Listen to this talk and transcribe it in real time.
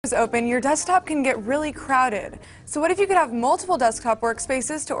Open, your desktop can get really crowded. So what if you could have multiple desktop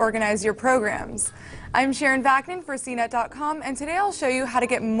workspaces to organize your programs? I'm Sharon Vaknin for CNET.com, and today I'll show you how to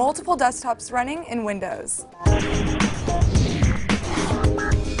get multiple desktops running in Windows.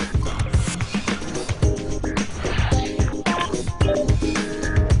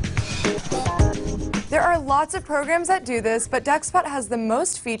 There are lots of programs that do this, but Dexpot has the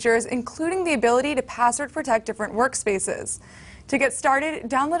most features, including the ability to password protect different workspaces. To get started,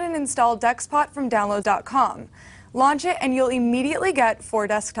 download and install Dexpot from download.com. Launch it and you'll immediately get 4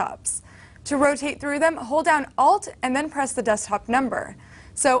 desktops. To rotate through them, hold down Alt and then press the desktop number.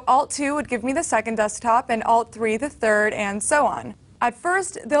 So Alt-2 would give me the second desktop and Alt-3 the third, and so on. At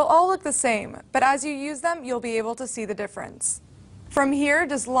first, they'll all look the same, but as you use them, you'll be able to see the difference. From here,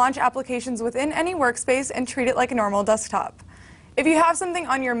 just launch applications within any workspace and treat it like a normal desktop. If you have something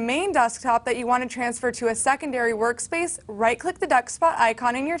on your main desktop that you want to transfer to a secondary workspace, right-click the Dexpot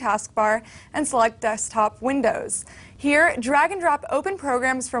icon in your taskbar and select Desktop Windows. Here, drag and drop open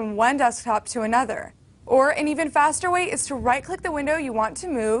programs from one desktop to another. Or an even faster way is to right-click the window you want to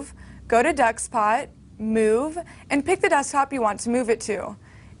move, go to Dexpot, Move, and pick the desktop you want to move it to.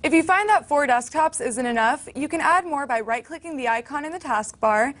 If you find that 4 desktops isn't enough, you can add more by right-clicking the icon in the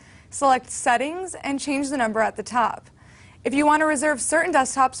taskbar, select Settings, and change the number at the top. If you want to reserve certain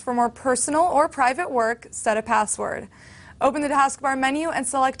desktops for more personal or private work, set a password. Open the taskbar menu and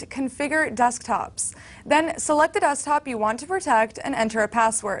select Configure Desktops. Then select the desktop you want to protect and enter a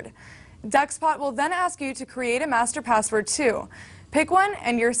password. Dexpot will then ask you to create a master password too. Pick one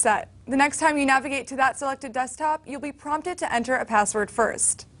and you're set. The next time you navigate to that selected desktop, you'll be prompted to enter a password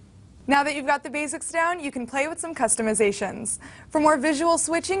first. Now that you've got the basics down, you can play with some customizations. For more visual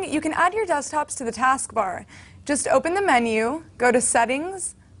switching, you can add your desktops to the taskbar. Just open the menu, go to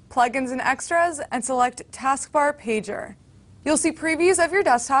Settings, Plugins and Extras, and select Taskbar Pager. You'll see previews of your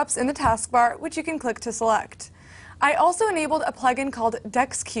desktops in the taskbar, which you can click to select. I also enabled a plugin called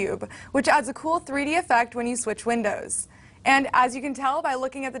Dexcube, which adds a cool 3D effect when you switch windows. And as you can tell by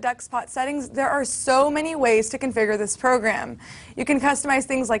looking at the Dexpot settings, there are so many ways to configure this program. You can customize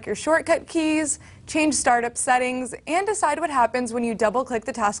things like your shortcut keys, change startup settings, and decide what happens when you double-click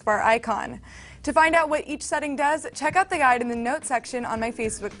the taskbar icon. To find out what each setting does, check out the guide in the notes section on my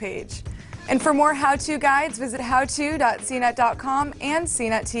Facebook page. And for more how-to guides, visit howto.cnet.com and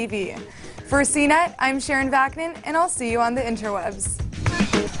CNET TV. For CNET, I'm Sharon Vaknin, and I'll see you on the interwebs.